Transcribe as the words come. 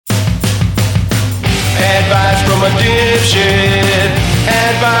Advice from a dipshit.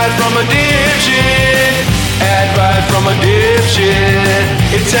 Advice from a dipshit. Advice from a dipshit.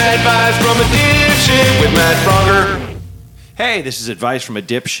 It's advice from a dipshit with Matt Bronger. Hey, this is Advice from a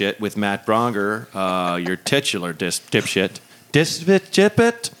Dipshit with Matt Bronger, your titular dipshit.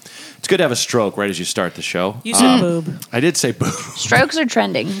 Dipshit. It's good to have a stroke right as you start the show. You said boob. I did say boob. Strokes are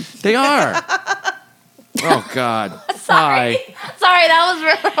trending. They are. Oh, God. Why? Sorry, that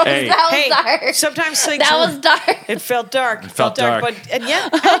was dark. Sometimes things That was dark. It felt dark. It felt dark. but and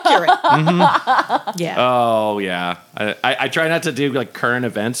yet accurate. Mm-hmm. Yeah. Oh, yeah. I try not to do like current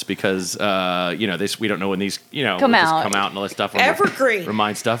events because, we don't know when these, come out and all this stuff. Evergreen.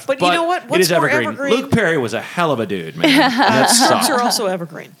 Remind stuff. But you know what? What's it is more evergreen. Luke Perry was a hell of a dude, man. That Strokes sucked. are also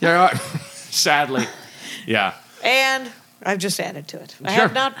evergreen. There are. Sadly. Yeah. And I've just added to it. I Sure.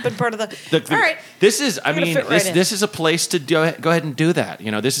 have not been part of the all right. This is, I'm gonna fit right in. this is a place to go ahead and do that.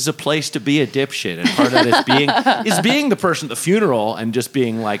 This is a place to be a dipshit, and part of that is being the person at the funeral and just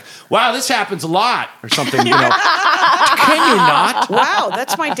being like, "Wow, this happens a lot," or something. Can you not? Wow,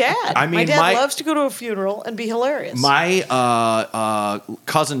 that's my dad. I mean, my dad loves to go to a funeral and be hilarious. My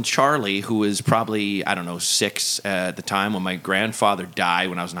cousin Charlie, who was probably 6 at the time when my grandfather died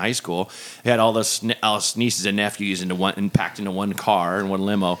when I was in high school, he had all us nieces and nephews packed into one car and one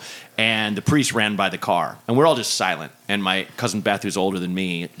limo, and the priest ran by the car, and we're all just silent. And my cousin Beth, who's older than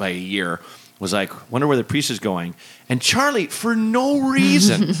me by a year, was like, "Wonder where the priest is going." And Charlie, for no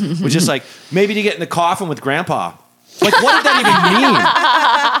reason, was just like, "Maybe to get in the coffin with Grandpa." Like, what did that even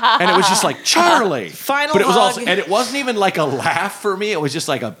mean? And it was just like, Charlie. Final but it was hug. also, and it wasn't even like a laugh for me. It was just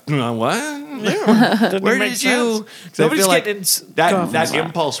like a, what? Doesn't Where make did you? sense. 'Cause I Nobody's feel like getting that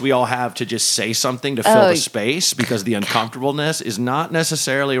impulse we all have to just say something to fill the space because the uncomfortableness is not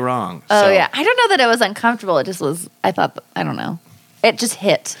necessarily wrong. Oh, So, yeah. I don't know that it was uncomfortable. It just was, I don't know. It just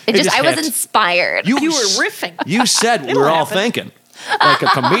hit. I was hit. inspired. You were riffing. You said we It'll were all happen. thinking. Like a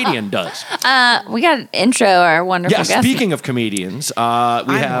comedian does. We got an intro our wonderful Yeah, guest. speaking of comedians, we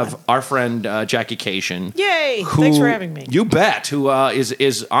have our friend Jackie Cation. Yay! Who, Thanks for having me. You bet. Who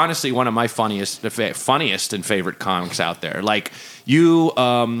is honestly one of my funniest and favorite comics out there. Like, you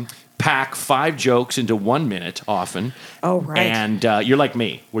pack 5 jokes into 1 minute often. Oh, right. And you're like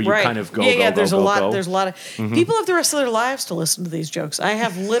me, where you kind of go, there's a lot. go. There's a lot of people have the rest of their lives to listen to these jokes. I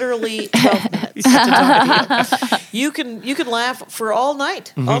have literally 12 minutes to talk to you. You can laugh for all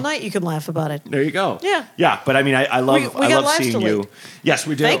night. All night you can laugh about it. There you go. Yeah. Yeah, but I mean, I love We got lives seeing to you. lead. Yes,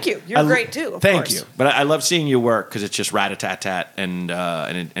 we do. Thank you. You're great too. Of Thank course. you. But I love seeing you work because it's just rat-a-tat-tat and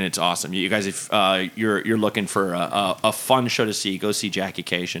it's awesome. You guys, if you're looking for a fun show to see, go see Jackie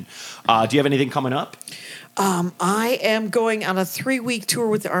Cation. Do you have anything coming up? I am going on a 3-week tour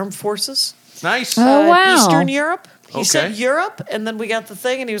with the Armed Forces. Nice. Oh, wow. Eastern Europe. He Okay. said Europe, and then we got the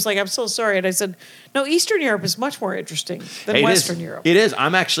thing, and he was like, "I'm so sorry." And I said, "No, Eastern Europe is much more interesting than It Western is. Europe." It is.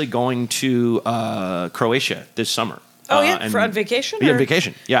 I'm actually going to Croatia this summer. Oh yeah, and- on vacation. Yeah, or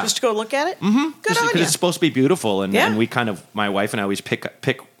vacation. Yeah. just to go look at it. Mm-hmm. Good on Because you. it's supposed to be beautiful, and, Yeah. and we my wife and I always pick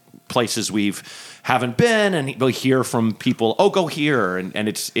places haven't been, and we'll hear from people. Oh, go here, and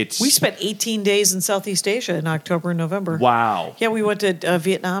it's. We spent 18 days in Southeast Asia in October and November. Wow. Yeah, we went to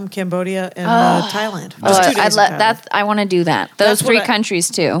Vietnam, Cambodia, and Thailand. Oh, Just 2 days in Thailand. I want to do that. Those That's what 3 I- countries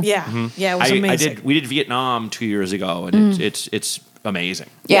too. Yeah, yeah, it was amazing. We did Vietnam 2 years ago, and it's amazing.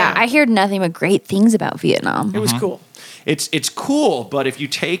 Yeah, Yeah. I heard nothing but great things about Vietnam. It was cool. It's cool, but if you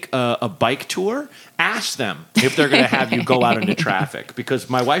take a bike tour, ask them if they're going to have you go out into traffic, because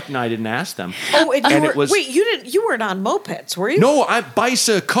my wife and I didn't ask them. Oh, and it was wait, you weren't on mopeds, were you? no,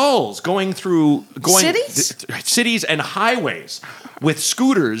 bicycles going Cities? cities and highways with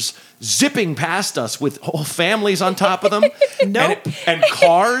scooters zipping past us with whole families on top of them. Nope. And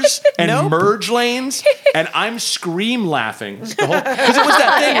cars and Nope. merge lanes, and I'm scream laughing because it was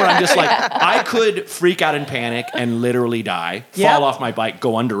that thing where I'm just like, I could freak out in panic and literally die, Yep. fall off my bike,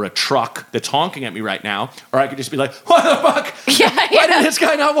 go under a truck that's honking at me right now, or I could just be like, what the fuck? Why did this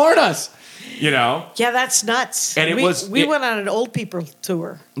guy not warn us? Yeah, that's nuts. And we went on an old people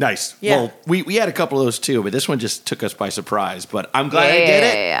tour. Nice. Yeah. Well, we had a couple of those too, but this one just took us by surprise. But I'm glad I Yeah, did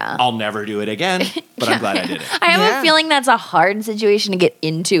yeah, it. yeah. I'll never do it again, but I'm glad I did it. I have Yeah. a feeling that's a hard situation to get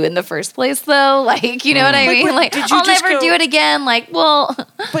into in the first place, though. Like, you know what I mean? wait, Like, did you I'll just never go- do it again. Like, well,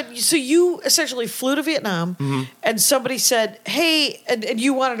 But so you essentially flew to Vietnam, and somebody said, "Hey," and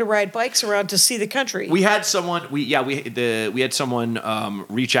you wanted to ride bikes around to see the country. We had someone. We had someone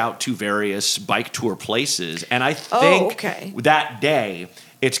reach out to various bike tour places, and I think okay. that day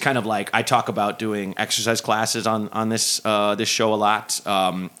it's kind of like I talk about doing exercise classes on this show a lot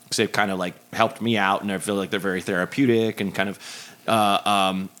because they've kind of like helped me out, and I feel like they're very therapeutic and kind of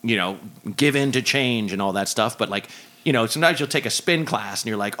give in to change and all that stuff. But like, sometimes you'll take a spin class and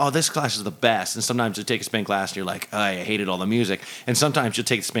you're like, oh, this class is the best. And sometimes you'll take a spin class and you're like, oh, I hated all the music. And sometimes you'll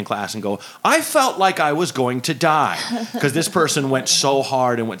take a spin class and go, I felt like I was going to die because this person went so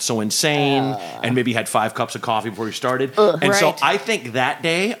hard and went so insane and maybe had 5 cups of coffee before you started. And so I think that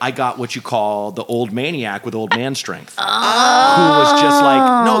day I got what you call the old maniac with old man strength, who was just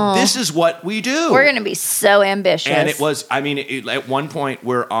like, no, this is what we do. We're going to be so ambitious. And it was, at one point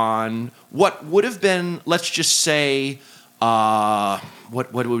we're on what would have been, let's just say, what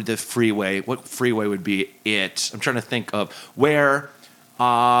would the freeway? What freeway would be it? I'm trying to think of where.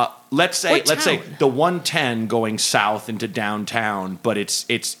 Let's say the 110 going south into downtown, but it's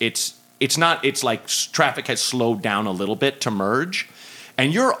not. It's like traffic has slowed down a little bit to merge.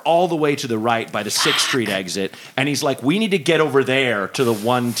 And you're all the way to the right by the 6th Street exit, and he's like, "We need to get over there to the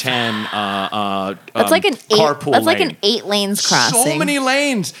 110." That's like an carpool. That's like an 8 lanes crossing. So many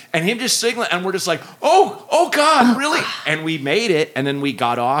lanes, and him just signaling, and we're just like, "Oh God, really?" And we made it, and then we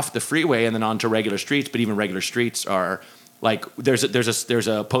got off the freeway and then onto regular streets. But even regular streets are like there's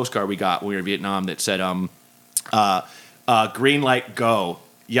a postcard we got when we were in Vietnam that said, "Green light, go.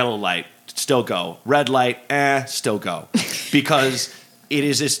 Yellow light, still go. Red light, still go," because it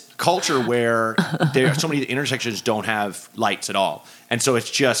is this culture where there are so many intersections don't have lights at all. And so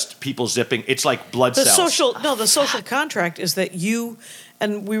it's just people zipping. It's like blood cells. The social contract is that you,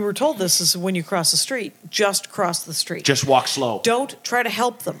 and we were told this is when you cross the street, just cross the street. Just walk slow. Don't try to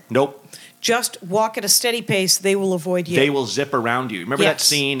help them. Nope. Just walk at a steady pace. They will avoid you. They will zip around you. Remember that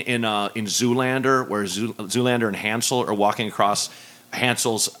scene in Zoolander where Zoolander and Hansel are walking across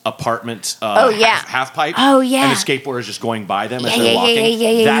Hansel's apartment half pipe. Oh, yeah. And the skateboarder is just going by them as they're walking.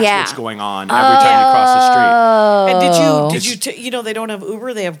 That's yeah. what's going on every time you cross the street. And did you they don't have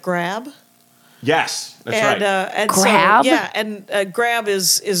Uber, they have Grab. Yes, that's right. And Grab? So, Grab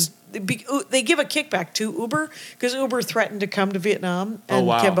is they give a kickback to Uber because Uber threatened to come to Vietnam and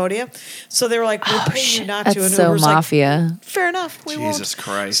Cambodia. So they were like, we'll pay you not to. And so Uber's mafia. like, fair enough, we won't. Jesus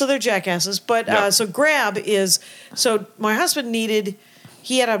Christ. So they're jackasses. But so Grab is, so my husband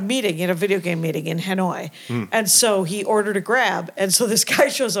he had a video game meeting in Hanoi. And so he ordered a Grab. And so this guy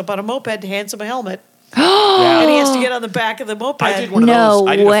shows up on a moped, hands him a helmet. And he has to get on the back of the moped. I did one of those. No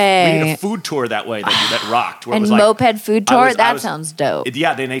We way. did a food tour that way that rocked. Where And it was like, moped food tour? That sounds dope.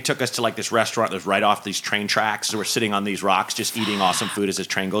 Yeah, then they took us to like this restaurant that was right off these train tracks. So we're sitting on these rocks just eating awesome food as this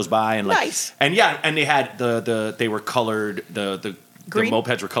train goes by. And like, nice. And and they had they were colored, the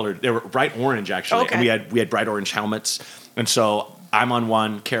mopeds were colored. They were bright orange actually. Okay. And we had bright orange helmets. And so I'm on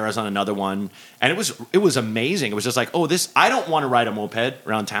one, Kara's on another one. And it was amazing. It was just like, I don't want to ride a moped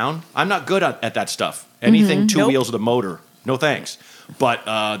around town. I'm not good at that stuff. Anything 2 wheels with a motor, no thanks.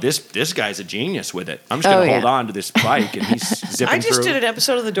 But this guy's a genius with it. I'm just going to hold on to this bike, and he's zipping through. I just did an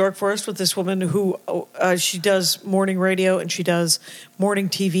episode of The Dork Forest with this woman who she does morning radio and she does morning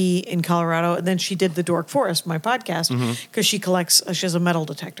TV in Colorado, and then she did The Dork Forest, my podcast, because she collects. She has a metal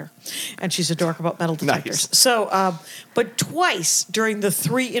detector, and she's a dork about metal detectors. Nice. So, but twice during the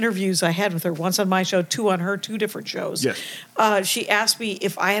 3 interviews I had with her, once on my show, 2 on her, 2 different shows. Yes. She asked me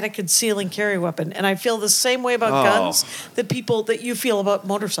if I had a conceal and carry weapon, and I feel the same way about guns that you feel about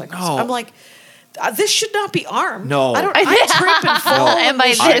motorcycles. No. I'm like, this should not be armed. No. I trip and fall. And by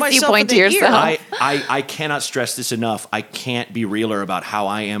this, you point to yourself. I cannot stress this enough. I can't be realer about how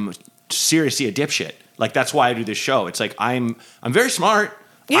I am seriously a dipshit. Like, that's why I do this show. It's like I'm very smart.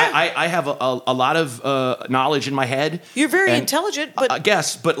 Yeah. I have a lot of knowledge in my head. You're very intelligent, but I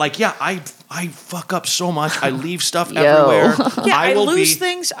guess, but like, I fuck up so much. I leave stuff everywhere. I lose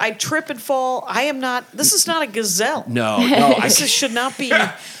things. I trip and fall. I am not. This is not a gazelle. No. This should not be.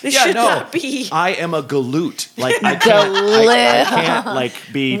 This should not be. I am a galoot. Like I can't like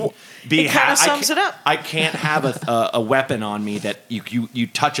be. It kind of sums it up. I can't have a weapon on me that you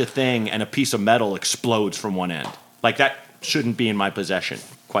touch a thing and a piece of metal explodes from one end. Like that shouldn't be in my possession.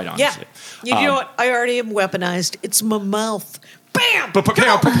 Quite honestly. Yeah. You know what? I already am weaponized. It's my mouth. Bam! Like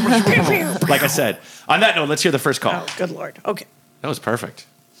I said. On that note, let's hear the first call. Oh, good Lord. Okay. That was perfect.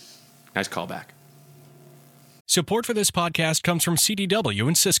 Nice callback. Support for this podcast comes from CDW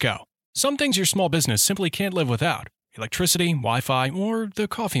and Cisco. Some things your small business simply can't live without. Electricity, Wi-Fi, or the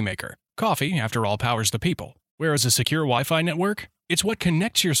coffee maker. Coffee, after all, powers the people. Whereas a secure Wi-Fi network, it's what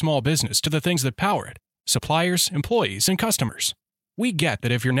connects your small business to the things that power it. Suppliers, employees, and customers. We get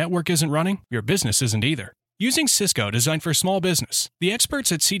that if your network isn't running, your business isn't either. Using Cisco designed for small business, the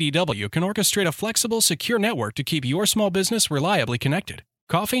experts at CDW can orchestrate a flexible, secure network to keep your small business reliably connected.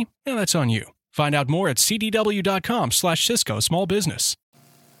 Coffee? Yeah, that's on you. Find out more at cdw.com/Cisco Small Business.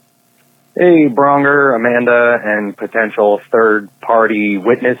 Hey, Bronger, Amanda, and potential third-party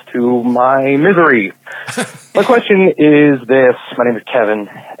witness to my misery. My question is this. My name is Kevin,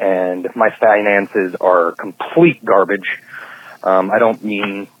 and my finances are complete garbage. I don't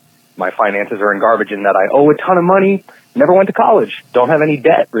mean my finances are in garbage in that I owe a ton of money, never went to college, don't have any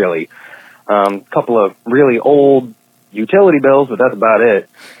debt, really. A couple of really old utility bills, but that's about it.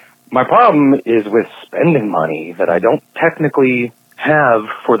 My problem is with spending money that I don't technically have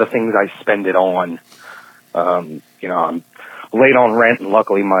for the things I spend it on. I'm late on rent, and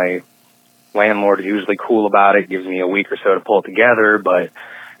luckily my landlord is usually cool about it, gives me a week or so to pull it together, but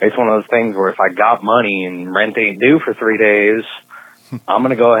it's one of those things where if I got money and rent ain't due for 3 days, I'm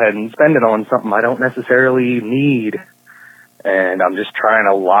going to go ahead and spend it on something I don't necessarily need. And I'm just trying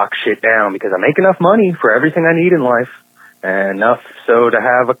to lock shit down because I make enough money for everything I need in life, and enough so to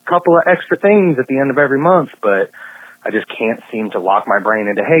have a couple of extra things at the end of every month, but I just can't seem to lock my brain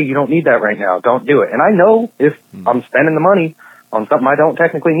into, hey, you don't need that right now. Don't do it. And I know if I'm spending the money on something I don't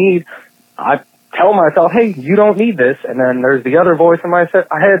technically need, I tell myself, hey, you don't need this. And then there's the other voice in my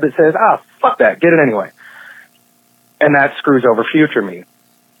head that says, fuck that. Get it anyway. And that screws over future me.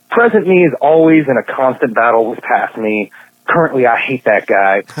 Present me is always in a constant battle with past me. Currently, I hate that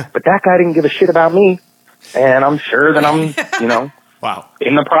guy. But that guy didn't give a shit about me. And I'm sure that I'm, wow,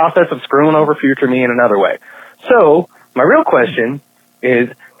 in the process of screwing over future me in another way. So, my real question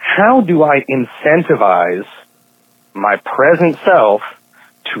is, how do I incentivize my present self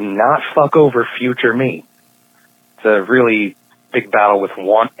to not fuck over future me? It's a really big battle with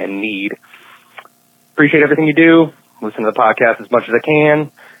want and need. Appreciate everything you do. Listen to the podcast as much as I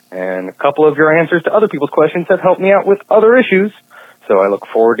can. And a couple of your answers to other people's questions have helped me out with other issues. So I look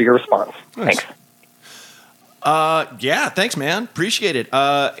forward to your response. Nice. Thanks. Yeah, thanks, man. Appreciate it.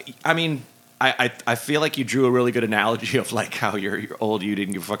 I feel like you drew a really good analogy of like how you're old, you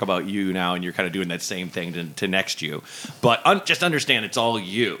didn't give a fuck about you now, and you're kind of doing that same thing to next you. But just understand it's all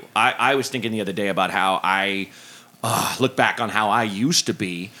you. I was thinking the other day about how I look back on how I used to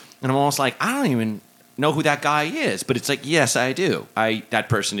be, and I'm almost like, I don't even know who that guy is. But it's like, yes, I do. That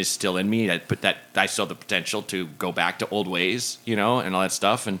person is still in me, but I still have the potential to go back to old ways, and all that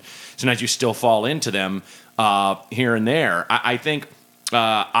stuff. And sometimes you still fall into them here and there. I think...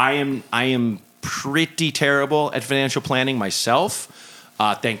 I am pretty terrible at financial planning myself.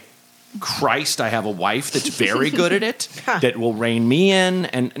 Thank Christ I have a wife that's very good at it, that will rein me in.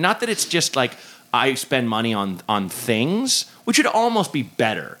 And not that it's just like I spend money on things, which would almost be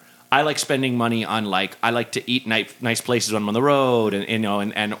better. I like spending money on I like to eat nice places when I'm on the road,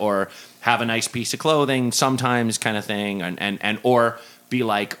 and or have a nice piece of clothing sometimes, kind of thing, and or be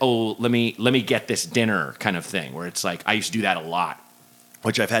like, oh, let me get this dinner kind of thing, where it's like I used to do that a lot,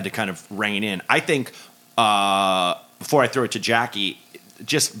 which I've had to kind of rein in. I think before I throw it to Jackie,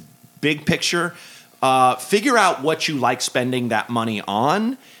 just big picture, figure out what you like spending that money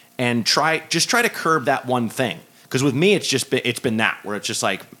on, and try to curb that one thing. Because with me, it's been that, where it's just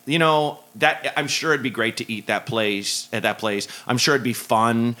like, that I'm sure it'd be great to eat at that place. I'm sure it'd be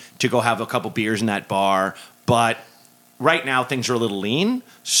fun to go have a couple beers in that bar, but right now things are a little lean.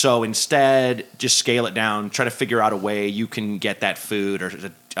 So instead, just scale it down. Try to figure out a way you can get that food or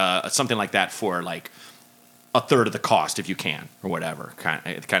something like that for like a third of the cost if you can, or whatever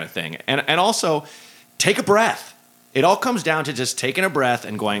kind of thing. And also take a breath. It all comes down to just taking a breath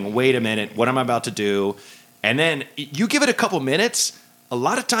and going, wait a minute, what am I about to do? And then you give it a couple minutes, a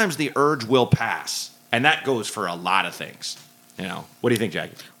lot of times the urge will pass. And that goes for a lot of things. What do you think,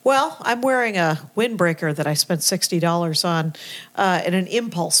 Jackie? Well, I'm wearing a windbreaker that I spent $60 on in an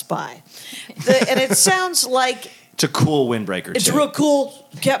impulse buy. And it sounds like... It's a cool windbreaker, It's too. a real cool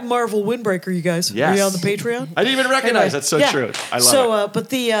Captain Marvel windbreaker, you guys. Yes. Are you on the Patreon? I didn't even recognize. That's so true. I love it.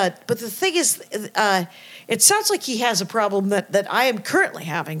 But the thing is, it sounds like he has a problem that I am currently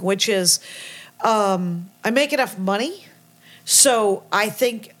having, which is I make enough money, so I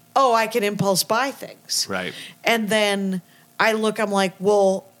think, I can impulse buy things. Right. And then I'm like,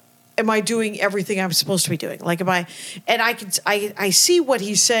 well, am I doing everything I'm supposed to be doing? Like, and I see what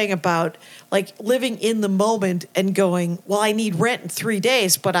he's saying about like living in the moment and going, well, I need rent in 3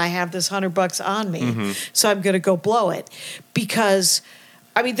 days, but I have this $100 on me, so I'm going to go blow it. Because,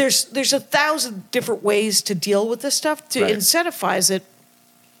 I mean, there's 1,000 different ways to deal with this stuff, to incentivize it.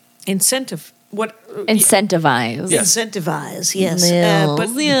 Incentivize. Yes. Incentivize, yes.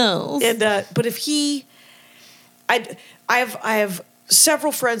 But if he, I have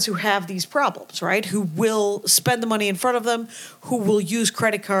several friends who have these problems, right? Who will spend the money in front of them, who will use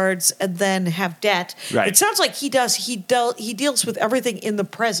credit cards and then have debt. Right. It sounds like he deals with everything in the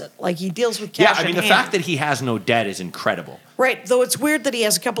present. Like he deals with cash. Yeah, I mean, the fact that he has no debt is incredible. Right. Though it's weird that he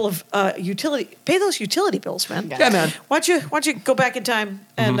has a couple of pay those utility bills, man. Yeah, man. Why don't you go back in time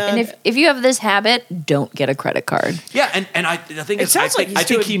and And if you have this habit, don't get a credit card. Yeah, and I think It sounds like he's I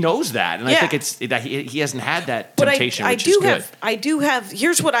think doing- he knows that, and I Yeah. think it's that he hasn't had that But temptation, I which do is good. have.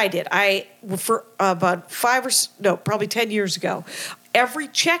 Here's what I did. For about 10 years ago, every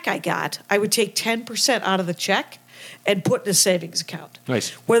check I got, I would take 10% out of the check and put in a savings account. Nice.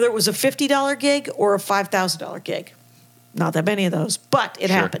 Whether it was a $50 gig or a $5,000 gig. Not that many of those, but it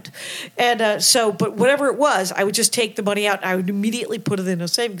Sure. happened. And but whatever it was, I would just take the money out and I would immediately put it in a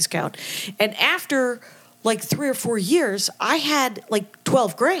savings account. And after like 3 or 4 years, I had like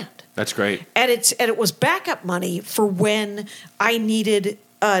 12 grand. That's great. And it was backup money for when I needed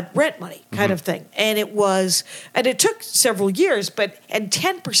rent money kind of thing. And it took several years, and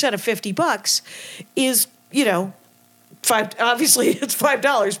 10% of $50 is, obviously it's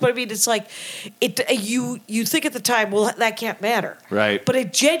 $5, but I mean, it's like you think at the time, well, that can't matter. Right. But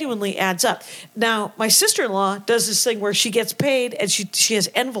it genuinely adds up. Now, my sister-in-law does this thing where she gets paid and she has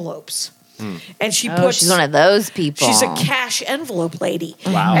envelopes. And she puts. She's one of those people. She's a cash envelope lady.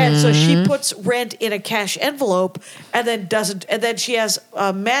 Wow. And so she puts rent in a cash envelope and then she has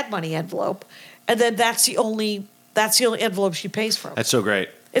a Mad Money envelope. And then that's the only envelope she pays from. That's so great.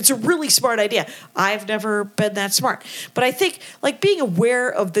 It's a really smart idea. I've never been that smart. But I think like being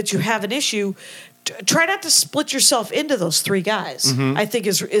aware of that you have an issue, try not to split yourself into those 3 guys. I think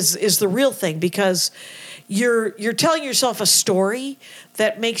is the real thing, because you're telling yourself a story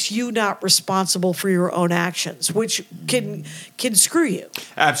that makes you not responsible for your own actions, which can screw you.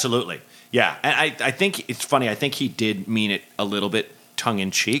 Absolutely. Yeah. And I think it's funny. I think he did mean it a little bit tongue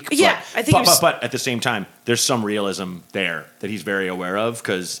in cheek. Yeah, I think but at the same time, there's some realism there that he's very aware of,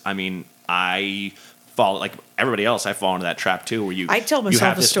 because I mean, I fall like everybody else. I fall into that trap too, where I tell you myself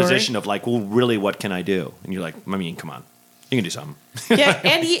have a this story. position of like, well, really, what can I do? And you're like, I mean, come on, you can do something. Yeah,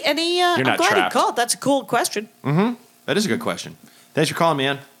 and he I'm not glad trapped. he called. That's a cool question. That is a good question. Thanks for calling,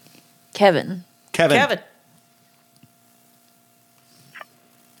 man. Kevin. Kevin.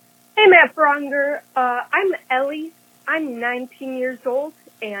 Hey, Matt Bronger. I'm Ellie. I'm 19 years old,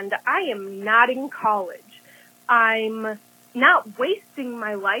 and I am not in college. I'm not wasting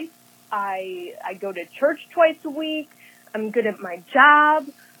my life. I go to church twice a week. I'm good at my job.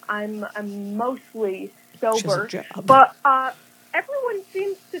 I'm mostly sober. She has a job. But everyone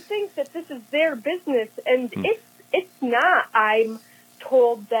seems to think that this is their business, and it's not. I'm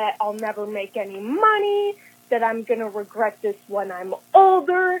told that I'll never make any money, that I'm going to regret this when I'm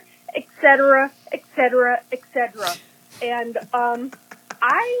older, etc., etc., etc. And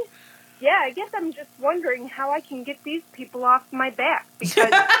I guess I'm just wondering how I can get these people off my back,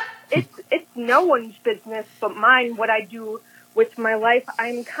 because it's no one's business but mine what I do with my life.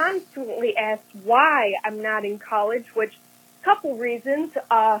 I'm constantly asked why I'm not in college, which couple reasons.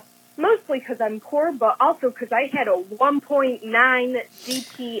 Mostly because I'm poor, but also because I had a 1.9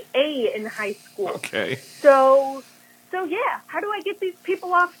 GPA in high school. Okay. So yeah, how do I get these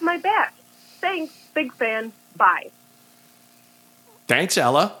people off my back? Thanks, big fan. Bye. Thanks,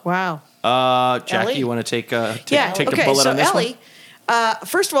 Ella. Wow. Jackie, Ellie? you want to take the okay, bullet so on this Ellie, one?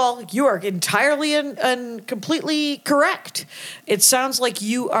 first of all, you are entirely and completely correct. It sounds like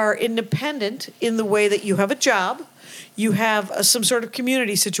you are independent in the way that you have a job. You have some sort of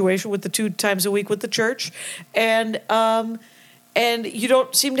community situation with the 2 times a week with the church, and you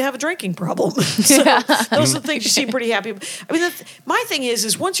don't seem to have a drinking problem. So those are the things you seem pretty happy about. I mean, my thing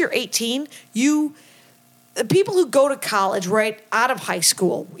is once you're 18, the people who go to college right out of high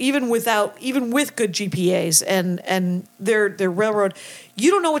school, even with good GPAs and their railroad,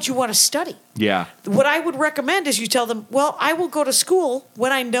 you don't know what you want to study. Yeah. What I would recommend is you tell them, well, I will go to school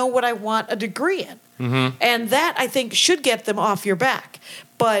when I know what I want a degree in. And that, I think, should get them off your back.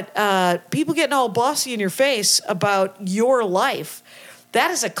 But people getting all bossy in your face about your life, that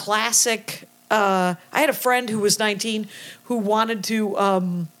is a classic. I had a friend who was 19 who wanted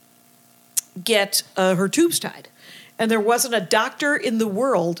to get her tubes tied. And there wasn't a doctor in the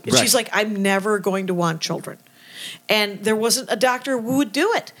world. And she's like, I'm never going to want children. And there wasn't a doctor who would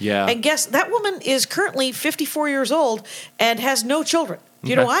do it. Yeah. And guess that woman is currently 54 years old and has no children. Do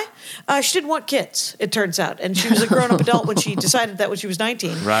you know why? She didn't want kids, it turns out. And she was a grown-up adult when she decided that when she was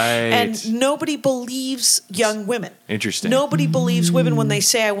 19. Right. And nobody believes young women. Interesting. Nobody believes women when they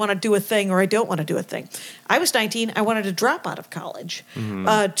say, I want to do a thing or I don't want to do a thing. I was 19. I wanted to drop out of college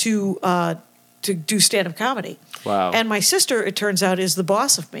to do stand-up comedy. Wow. And my sister, it turns out, is the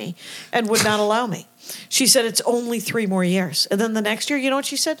boss of me and would not allow me. She said, it's only 3 more years. And then the next year, you know what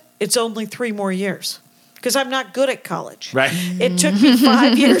she said? It's only 3 more years. Because I'm not good at college. Right. It took me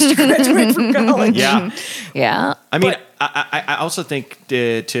 5 years to graduate from college. Yeah. Yeah. I mean, I also think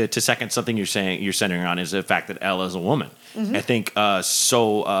to second something you're centering on is the fact that Elle is a woman. Mm-hmm. I think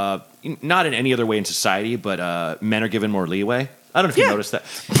not in any other way in society, but men are given more leeway. I don't know if you noticed that.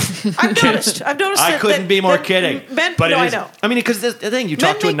 I've noticed. I couldn't be more kidding. Men, but no, it is, I know. I mean, because the thing you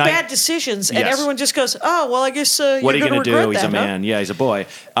Men talk to a make bad decisions, and Yes. everyone just goes, "Oh, well, I guess you're what are you going to do? regret He's that." a man. Huh? Yeah, he's a boy.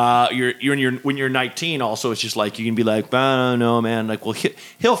 When you're 19, also, it's just like you can be like, I don't know, man. Like, well,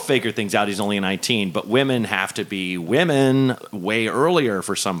 he'll figure things out. He's only 19, but women have to be women way earlier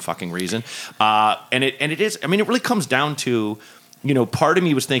for some fucking reason. And it is. I mean, it really comes down to, part of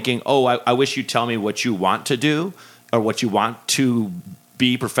me was thinking, oh, I wish you'd tell me what you want to do or what you want to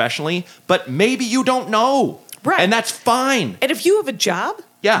be professionally, but maybe you don't know. Right. And that's fine. And if you have a job,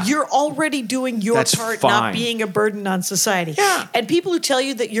 Yeah. you're already doing your That's part, fine. not being a burden on society. Yeah. And people who tell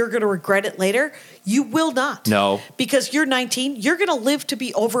you that you're going to regret it later, you will not. No. Because you're 19, you're going to live to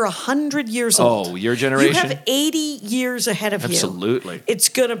be over 100 years old. Oh, your generation? You have 80 years ahead of you. Absolutely. It's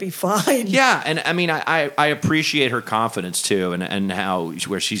going to be fine. Yeah, and I mean, I appreciate her confidence too, and how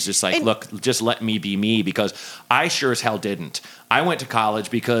where she's just like, And- look, just let me be me, because I sure as hell didn't. I went to college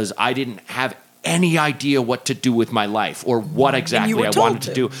because I didn't have any idea what to do with my life or what exactly were I told wanted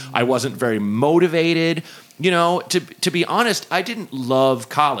to do. I wasn't very motivated. To be honest, I didn't love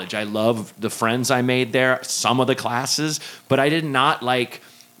college. I loved the friends I made there, some of the classes, but I did not like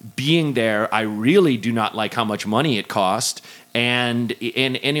being there. I really do not like how much money it cost. And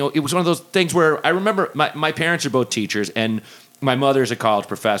it was one of those things where I remember my parents are both teachers, and my mother's a college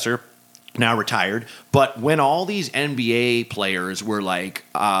professor, now retired. But when all these NBA players were like,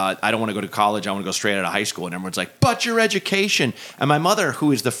 I don't want to go to college, I want to go straight out of high school, and everyone's like, but your education. And my mother,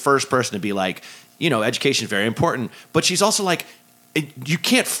 who is the first person to be like, education is very important, but she's also like, you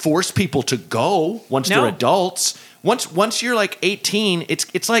can't force people to go once they're adults. Once you're like 18,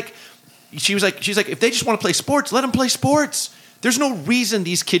 it's like she's like, if they just want to play sports, let them play sports. There's no reason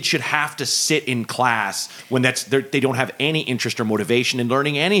these kids should have to sit in class when they don't have any interest or motivation in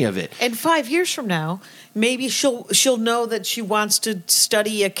learning any of it. And 5 years from now, maybe she'll know that she wants to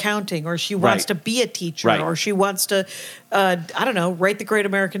study accounting, or she wants Right. to be a teacher, Right. or she wants to, I don't know, write the Great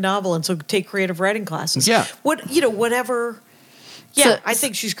American Novel, and so take creative writing classes. Yeah. Whatever. Yeah, So- I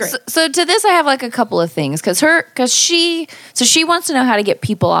think she's great. So to this, I have like a couple of things because she wants to know how to get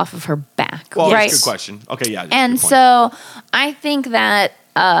people off of her back, Well, right? that's a good question. Okay, yeah. And good point. so I think that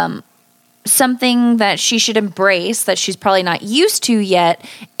something that she should embrace that she's probably not used to yet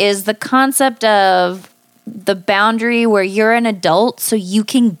is the concept of the boundary where you're an adult so you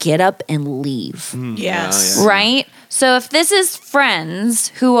can get up and leave. Yes. Yeah. Right? So if this is friends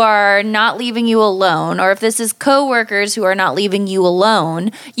who are not leaving you alone, or if this is coworkers who are not leaving you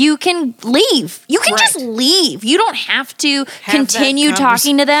alone, you can leave. You can Right. just leave. You don't have to Have continue that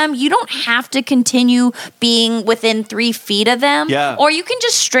talking to them. You don't have to continue being within 3 feet of them. Yeah. Or you can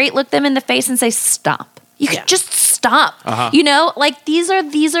just straight look them in the face and say, stop. You can Yeah. just stop. Like these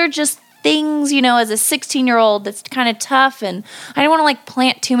are just things, as a 16-year-old that's kind of tough, and I don't want to like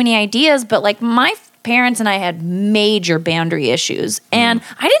plant too many ideas, but like my parents and I had major boundary issues, and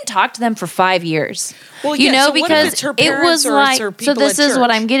I didn't talk to them for 5 years. Well, yeah, so what if because it's her it parents was or it's like, her so people this at is what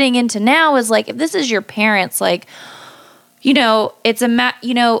church? I'm getting into now is like, if this is your parents, like, it's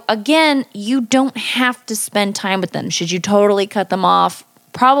again, you don't have to spend time with them. Should you totally cut them off?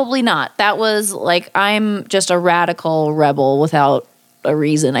 Probably not. That was like, I'm just a radical rebel without a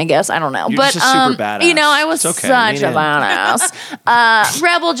reason, I guess. I don't know. You're but just a super badass. I was It's okay. such Lean a in. badass.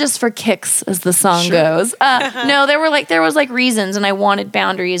 Rebel just for kicks, as the song goes. No, there was reasons, and I wanted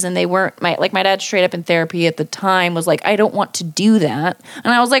boundaries, and they weren't my dad straight up in therapy at the time was like, I don't want to do that.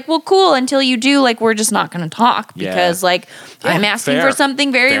 And I was like, well, cool, until you do, like, we're just not gonna talk Yeah. because like I'm asking fair. for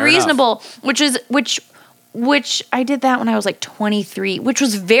something very Fair reasonable, which I did that when I was like 23, which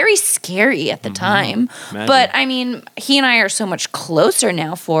was very scary at the time. Imagine. But I mean, he and I are so much closer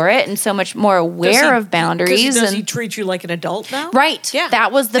now for it and so much more aware of boundaries. Does and he treat you like an adult now? right. Yeah.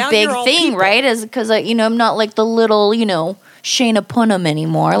 That was the Now big you're all thing, people. right? Is because, I'm not like the little, Shayna Punnam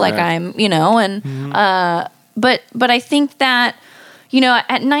anymore. Like Right. I'm, and, but I think that,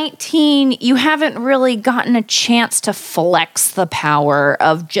 at 19, you haven't really gotten a chance to flex the power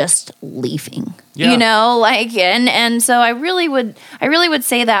of just leaving. Yeah. And so I really would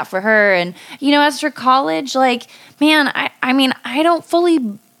say that for her. And, as for college, like, man, I don't fully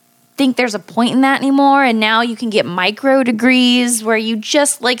think there's a point in that anymore. And now you can get micro degrees where you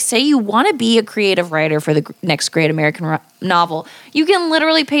just like say you want to be a creative writer for the next Great American Novel. You can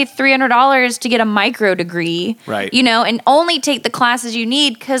literally pay $300 to get a micro degree, Right. And only take the classes you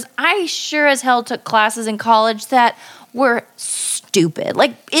need. Because I sure as hell took classes in college that were stupid.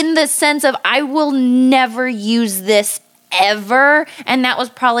 Like in the sense of I will never use this ever, and that was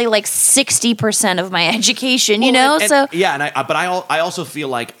probably like 60% of my education, you know? But I also feel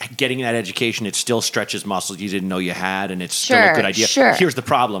like getting that education, it still stretches muscles you didn't know you had, and it's still a good idea. Sure. Here's the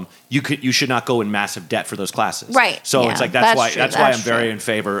problem: you should not go in massive debt for those classes. Right. So Yeah, it's like that's why true, I'm that's very true. in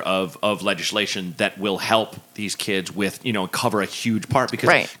favor of legislation that will help these kids with cover a huge part, because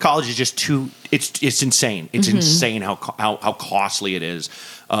Right. college is just too. It's insane. It's insane how costly it is.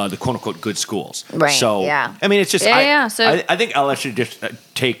 The quote unquote good schools. Right, So yeah. I mean, it's just So I think Ella should just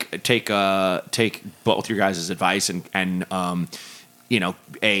take both your guys' advice and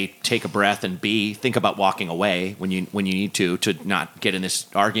A, take a breath, and B, think about walking away when you need to not get in this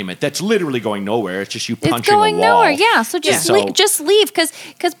argument that's literally going nowhere. It's just you punching it's going a wall. nowhere. Yeah. So just leave because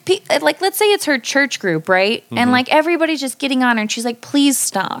like let's say it's her church group, right? And like everybody's just getting on her, and she's like, please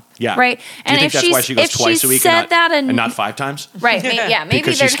stop. Yeah. Right. Do And you think that's why she goes twice a week said and not 5 times? right. Maybe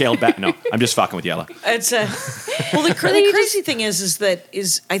Because she scaled back. No, I'm just fucking with you, Ella. It's well, the crazy thing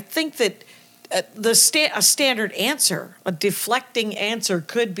is I think that a standard answer, a deflecting answer,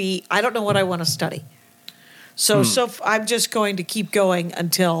 could be, I don't know what I want to study. So I'm just going to keep going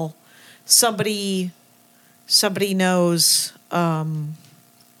until somebody knows.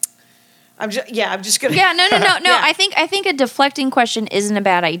 I'm just gonna. Yeah, no. Yeah. I think a deflecting question isn't a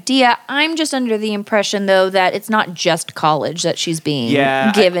bad idea. I'm just under the impression though that it's not just college that she's being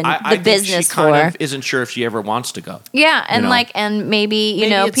given I the think business she kind for. of isn't sure if she ever wants to go. Yeah, and know? and maybe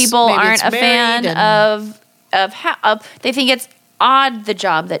Maybe people maybe aren't it's a fan married of they think it's odd the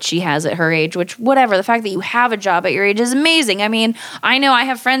job that she has at her age, which whatever, the fact that you have a job at your age is amazing. I mean, I know I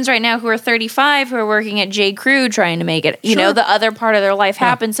have friends right now who are 35 who are working at J. Crew trying to make it, you know, the other part of their life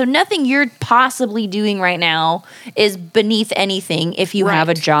happen. So nothing you're possibly doing right now is beneath anything if you have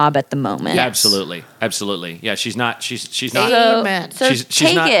a job at the moment. Yeah, absolutely. Yeah, she's not. Amen. So She's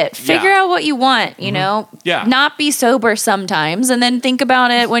take not- it. Figure out what you want, you know? Yeah. Not be sober sometimes and then think about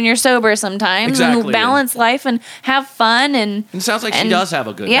it when you're sober sometimes. Exactly. And balance life and have fun. And It sounds like she does have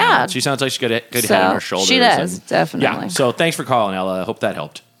a good yeah. balance. She sounds like she's got a good So, head on her shoulders. she does, and- definitely. Yeah. So thanks for calling, Ella. I hope that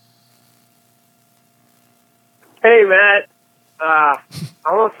helped. Hey, Matt. I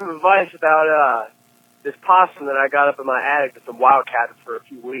want some advice about this possum that I got up in my attic that's been wildcatted for a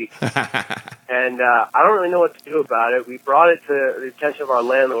few weeks. And I don't really know what to do about it. We brought it to the attention of our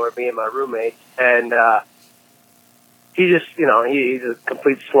landlord, me and my roommate, and he just, he's a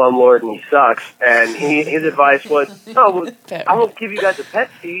complete slumlord and he sucks. And his advice was, I won't give you guys a pet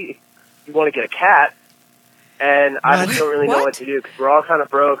fee if you want to get a cat. And I just don't really know what to do because we're all kind of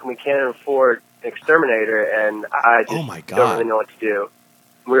broke and we can't afford an exterminator, and I just don't really know what to do.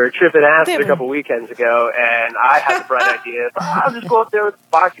 We were tripping acid a couple weekends ago, and I had the bright idea, I'll just go up there with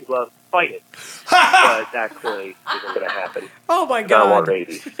boxing gloves and fight it. But that clearly isn't going to happen. Oh, my I don't want God.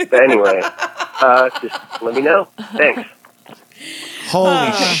 rabies. But anyway, just let me know. Thanks.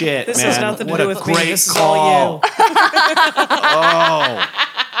 Holy shit, This man! has nothing to what do a with me. great This is call. all you. Oh,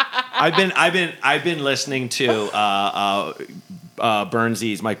 I've been listening to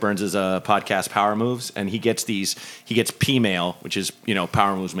Mike Burns' podcast Power Moves, and he gets P mail, which is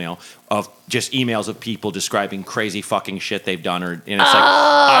Power Moves mail, of just emails of people describing crazy fucking shit they've done, and it's like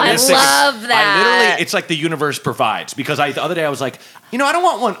I love that. I literally, it's like the universe provides, because the other day I was like, I don't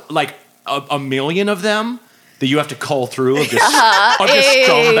want one like a million of them that you have to cull through of just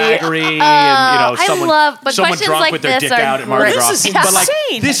scumbaggery and someone questions drunk like with their this dick are out at Mardi great. Gras. This is But like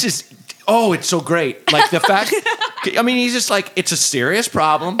insane. this is it's so great. Like the fact, I mean, he's just like, it's a serious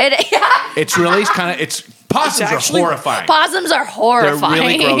problem. It's really possums are actually- horrifying. Possums are horrifying. They're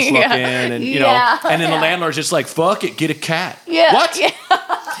really gross looking, and and then the landlord's just like, fuck it, get a cat. Yeah. What? Yeah.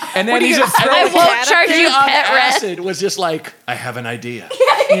 And then he's just I won't charge you on pet rent. acid was just like, I have an idea.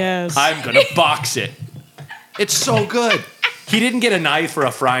 Yes. I'm gonna box it. It's so good. He didn't get a knife or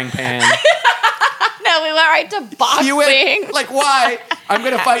a frying pan. No, we went right to boxing. You went, like, why? I'm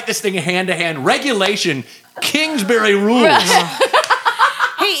going to fight this thing hand to hand. Regulation, Kingsbury rules.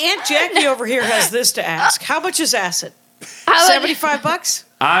 Hey, Aunt Jackie over here has this to ask. How much is acid? $75?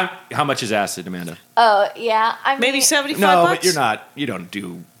 How much is acid, Amanda? Oh, yeah. I mean, Maybe $75? No, but you're not. You don't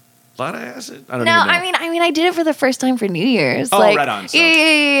do a lot of acid. I don't No, even know. I mean, I did it for the first time for New Year's. Oh, like, right on. So. Yeah.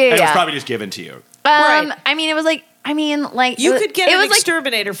 And it was probably just given to you. Right. I mean, it was like, You could get it an was like,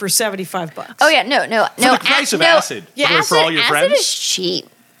 exterminator for $75. oh yeah, no. For the price of acid. Yeah. For all your friends. Acid is cheap.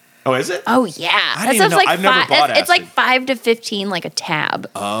 Oh, is it? Oh yeah, I didn't even know. I've never bought It's like acid. 5 to 15, like a tab.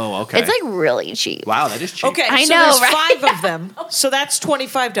 Oh, okay. It's like really cheap. Wow, that is cheap. Okay, I so know, there's right? 5 of them. So that's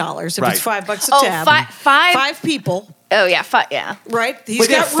 $25 if Right. it's $5 a Oh, tab. five. 5 people, Oh yeah, yeah. right? He's But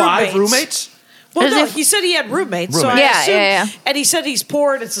they got have 5 roommates. roommates? Well, As no, if- he said he had roommates. So I Roommates. assume, Yeah. And he said he's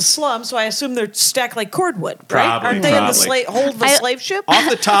poor and it's a slum, so I assume they're stacked like cordwood, right? Probably, Aren't they in the probably. hold the slave ship? Off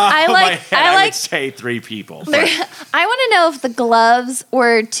the top I of my like- head, I I would like- say 3 people. I want to know if the gloves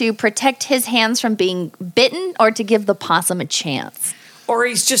were to protect his hands from being bitten or to give the possum a chance. Or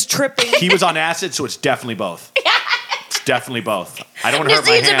he's just tripping. He was on acid, so it's definitely both. It's definitely both. I don't want to hurt This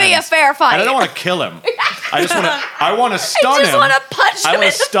my needs hands. to be a fair fight. And I don't want to kill him. I want to stun him. just wanna punch I him want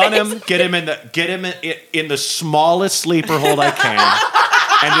in to the stun him, get him in the smallest sleeper hold I can,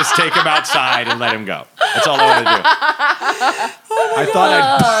 and just take him outside and let him go. That's all I want to do. I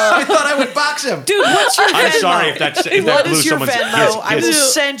thought I would box him. Dude, what's your Venmo? I'm sorry if that What blew is your someone's Venmo? I will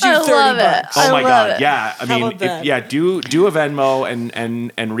his- send you I 30 love it. bucks. Oh my love god, it. yeah. I How mean, about that? do a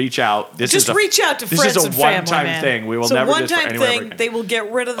Venmo and reach out. This Just is reach out to friends This is a and family, one-time man. thing. We will it's never a do this for one-time anyone ever thing. again. They will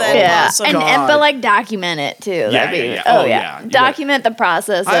get rid of that Yeah, possum. and God. but like document it too. Yeah, That'd be, yeah, yeah. Oh Oh, yeah, yeah. You document the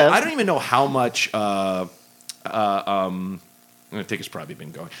process of. I don't even know how much. I think it's probably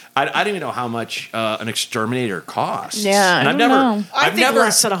been going. I don't even know how much an exterminator costs. Yeah, and I I've don't never. know. I I've think never.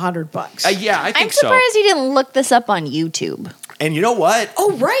 less than $100. Yeah, I I'm think so. surprised you didn't look this up on YouTube. And you know what?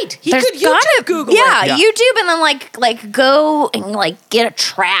 Oh, right. He There's could YouTube gotta Google yeah, it. Yeah. YouTube, and then like go and like get a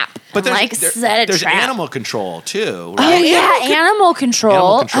trap, But and, like set a there's trap. animal control too. Oh Right? yeah, animal control.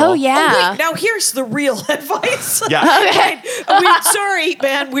 Animal control. Oh yeah. Oh, wait, now here's the real advice. Yeah. Okay. Sorry,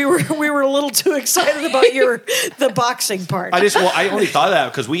 man. We were a little too excited about the boxing part. I only thought of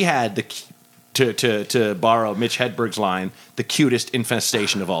that because we had to borrow Mitch Hedberg's line, the cutest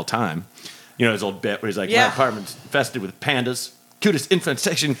infestation of all time. You know his old bit where he's like, Yeah. my apartment's infested with pandas, cutest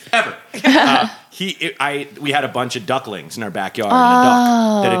infestation ever. We had a bunch of ducklings in our backyard, and a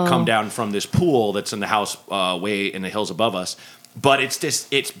duck that had come down from this pool that's in the house way in the hills above us. But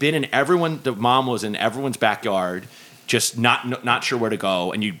it's been in the mom was in everyone's backyard, just not sure where to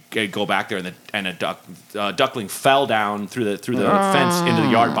go, and you go back there, and a duckling fell down through the fence into the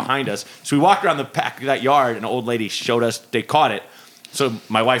yard behind us. So we walked around the back of that yard, and an old lady showed us they caught it. So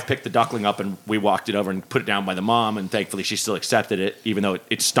my wife picked the duckling up, and we walked it over and put it down by the mom, and thankfully she still accepted it, even though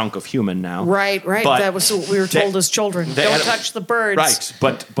it stunk of human now. Right. But That was what we were told as children. Don't touch the birds. Right,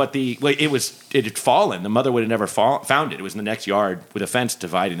 but it had fallen. The mother would have never found it. It was in the next yard with a fence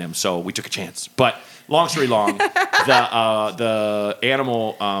dividing them. So we took a chance. But long story long, the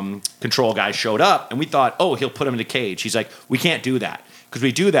animal control guy showed up, and we thought, oh, he'll put him in a cage. He's like, we can't do that because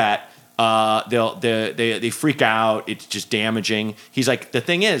we do that. They freak out. It's just damaging. He's like, the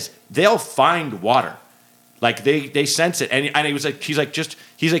thing is, they'll find water. Like they sense it, and he was like, and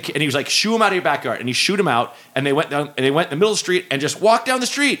he was like, shoo him out of your backyard, and he shooed him out, and they went down, and they went in the middle of the street and just walked down the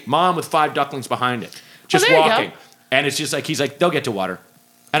street. Mom with 5 ducklings behind it, just there you walking, go. and it's just like he's like, they'll get to water,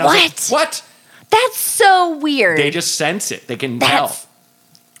 and I was like, what? That's so weird. They just sense it. They can That's tell.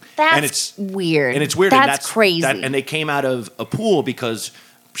 That's And it's weird. And it's weird. That's, and that's crazy. And they came out of a pool because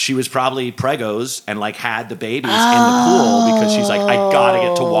she was probably pregos and like had the babies in the pool because she's like, I gotta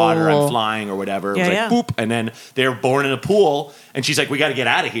get to water. I'm flying or whatever. It was Yeah, like boop, and then they were born in a pool, and she's like, we got to get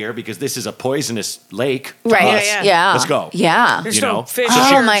out of here because this is a poisonous lake. to right. us. Yeah. Let's go. Yeah. There's You no know, fish so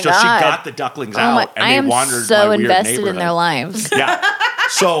here. Oh my she God. got the ducklings Oh out, my, and I they am wandered so my weird invested in their neighborhood. lives. Yeah.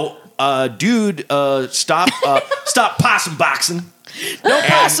 So, dude, stop possum boxing. No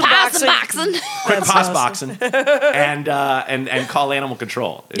possum Possum boxing. boxing. Quit That's possum awesome. boxing, and call animal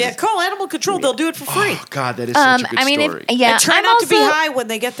control. Yeah, call animal control. They'll do it for free. Oh, God, that is such a good I mean, story. yeah. And try I'm not to be also- high when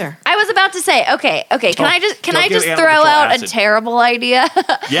they get there. I was about to say, okay. Can Oh, I don't just give throw animal control out acid. a terrible idea?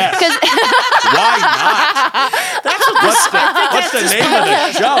 Yes. Why not? What's the name of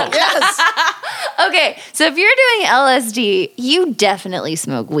the show? Yes. Okay, so if you're doing LSD, you definitely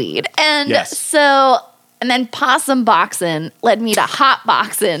smoke weed. And Yes. so, and then possum boxing led me to hot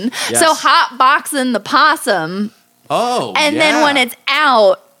boxing. Yes. So hot boxing the possum, Oh, and yeah. then when it's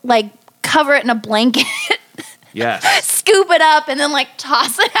out, like cover it in a blanket, yes. scoop it up, and then like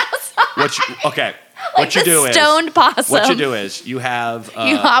toss it outside. What you do is stoned possum. What you do is you have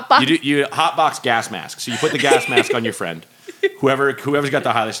You hotbox- you hotbox gas mask. So you put the gas mask on your friend, whoever's got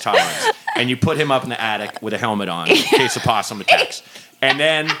the highest tolerance, and you put him up in the attic with a helmet on in case the possum attacks. And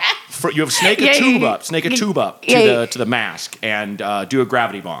then you have snake a tube up to the mask and do a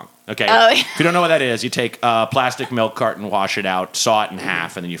gravity bong. Okay. Oh, yeah. If you don't know what that is, you take a plastic milk carton, wash it out, saw it in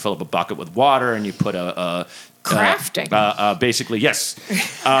half, and then you fill up a bucket with water, and you put Crafting. basically, yes.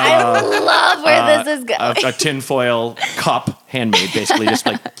 I love where this is going. A tinfoil cup, handmade, basically, just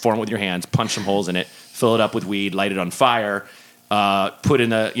like form it with your hands, punch some holes in it, fill it up with weed, light it on fire, put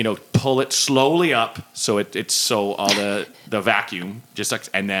in pull it slowly up so it's so all the vacuum just sucks,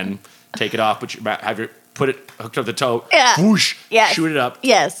 and then take it off, put put it hooked up the tote, Yeah. whoosh, Yes. shoot it up,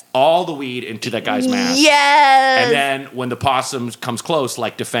 Yes. all the weed into that guy's mask. Yes. And then when the possum comes close,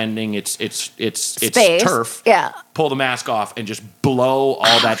 like defending its Space. turf, Yeah. pull the mask off and just blow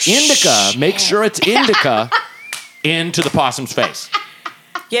all that indica. Make sure it's indica into the possum's face.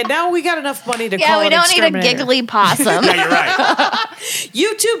 Yeah, now we got enough money to Yeah, call we an don't need a exterminator. giggly possum. Yeah, you're right.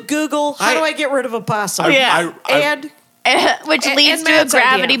 YouTube, Google, how do I get rid of a possum? Yeah. Which And leads to a Matt's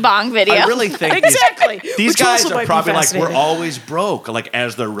gravity idea. bong video. I really think Exactly. these Which guys also are might be probably like, we're fascinating. always broke. Like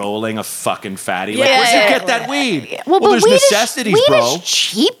as they're rolling a fucking fatty. Like, Yeah. where'd you get that weed? Well, but there's weed necessities, is, bro. Weed is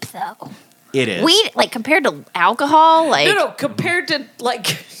cheap though. It is. Weed, like compared to alcohol, like No, compared to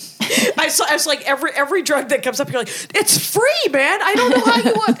like I was like every drug that comes up, you're like, it's free, man. I don't know how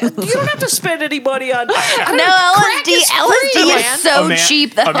you want. You don't have to spend any money on. no LSD. LSD man. is so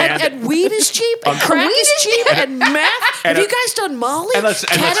cheap though. And weed is cheap, and crack is cheap, and meth. Have you guys done Molly?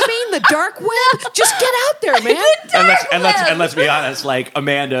 Ketamine, the dark web? Just get out there, man. And let's be honest, like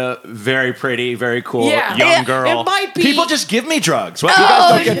Amanda, very pretty, very cool, Yeah. young Yeah, girl. it might be- People just give me drugs. What? You guys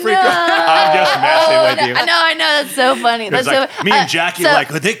don't get free drugs? I'm just messing with you. I know. That's so funny. It's That's like, so, me and Jackie were like,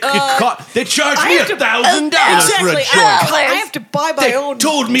 they charged me $1,000 for a Exactly. joint. I have to buy my They own.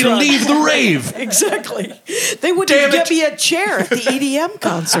 told me to drug. leave the rave. Exactly. They wouldn't Damn even it. get me a chair at the EDM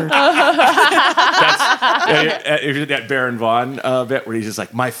concert. That Baron Vaughn bit where he's just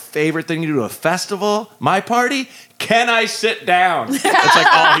like, my favorite thing to do at a festival, my party, can I sit down? That's like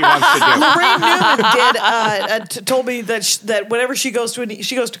all he wants to do. Lorraine Newman told me that whenever she goes to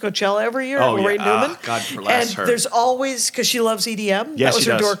Coachella every year, Oh, Lorraine yeah. Newman. God bless and her. there's always, because she loves EDM, Yes, that was she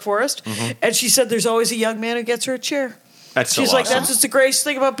her does. Dork Forest, and she said there's always a young man who gets her a chair. That's so She's like, awesome. that's just the greatest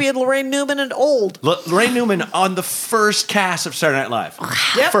thing about being Lorraine Newman and old. Lorraine Newman on the first cast of Saturday Night Live.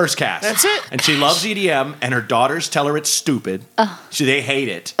 Yep. First cast. That's it. And she loves EDM, and her daughters tell her it's stupid. They hate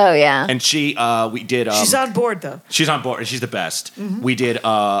it. Oh yeah. And we did. She's on board though. She's on board, and she's the best. We did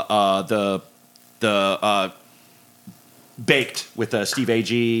the Baked with Steve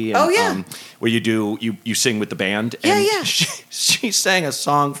Agee. And, Oh, yeah. where you sing with the band. Yeah, and yeah. She sang a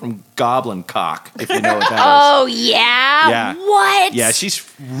song from Goblin Cock, if you know what that is. Oh yeah. Yeah. What? Yeah, she's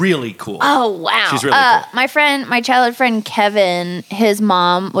really cool. Oh wow. She's really cool. My childhood friend Kevin, his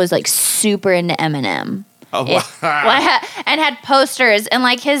mom was like super into Eminem. Oh, wow. And had posters, and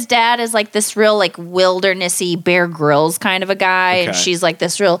like his dad is like this real like wildernessy Bear Grylls kind of a guy, and Okay. she's like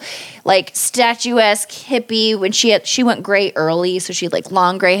this real like statuesque hippie. When she went gray early, so she had like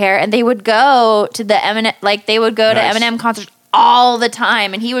long gray hair, and they would go to the Eminem Nice. to Eminem concerts all the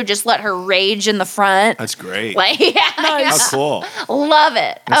time, and he would just let her rage in the front. That's great. Like yeah, How cool. love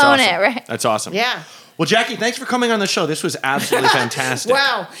it, That's own awesome. it, right? That's awesome. Yeah. Well, Jackie, thanks for coming on the show. This was absolutely fantastic.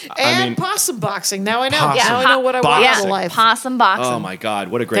 Wow. And possum boxing. Now I know. Possum Now I know what I want boxing. in life. Possum boxing. Oh my God,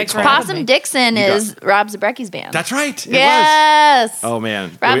 what a great Thanks for call. having Possum me. Dixon You got- is Rob Zabrecki's band. That's right. It was. Yes. Oh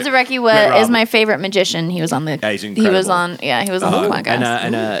man, Rob We- Zabrecki Great Rob. is my favorite magician. He was on the. Yeah, he's He was incredible. on. Yeah, he was on the podcast.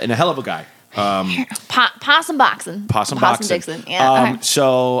 and a hell of a guy. Possum boxing. Possum boxing. Dixon. Yeah. Okay.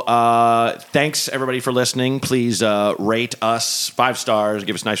 So thanks everybody for listening. Please rate us 5 stars,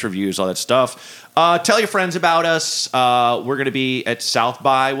 give us nice reviews, all that stuff. Tell your friends about us. We're going to be at South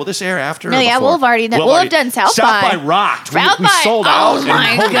by. Will this air after? No, or yeah, before? we'll have already done- we'll have done South by. South by rocked. South we by- sold oh out. and my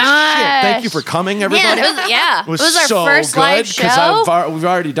holy shit, gosh. thank you for coming, everybody. Yeah, it was our so first good, live 'cause show. we've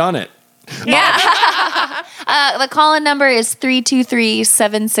already done it. Yeah. The call-in number is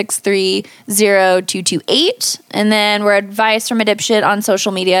 323-763-0228. And then we're Advice from a Dipshit on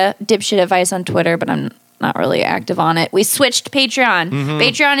social media, Dipshit Advice on Twitter, but I'm not really active on it. We switched Patreon.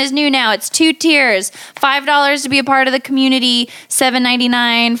 Patreon is new now. It's 2 tiers. $5 to be a part of the community,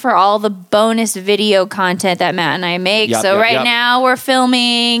 $7.99 for all the bonus video content that Matt and I make. Yep, so yep, right yep. now we're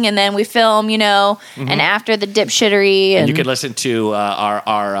filming, and then we film, and after the dipshittery. And you can listen to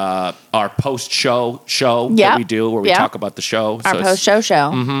our post-show that Yep. we do where we Yep. talk about the show. our So it's post-show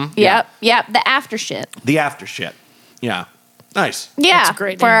show. yeah. Yep. The after shit. the after shit. Yeah. Nice. Yeah, That's a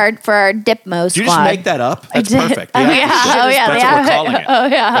great for name. our Dipmo Did you squad. just make that up? That's did. perfect. Oh, The yeah. after shit Oh, is- yeah. That's The what we're after- calling it. Oh,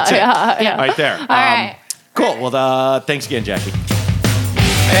 yeah. That's it. Yeah. Right there. All right. Cool. Well, thanks again, Jackie.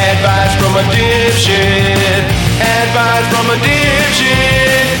 Advice from a dipshit. Advice from a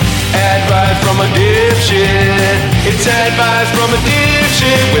dipshit. Advice from a dipshit. It's advice from a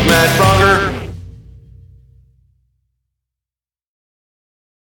dipshit with Matt Bronger.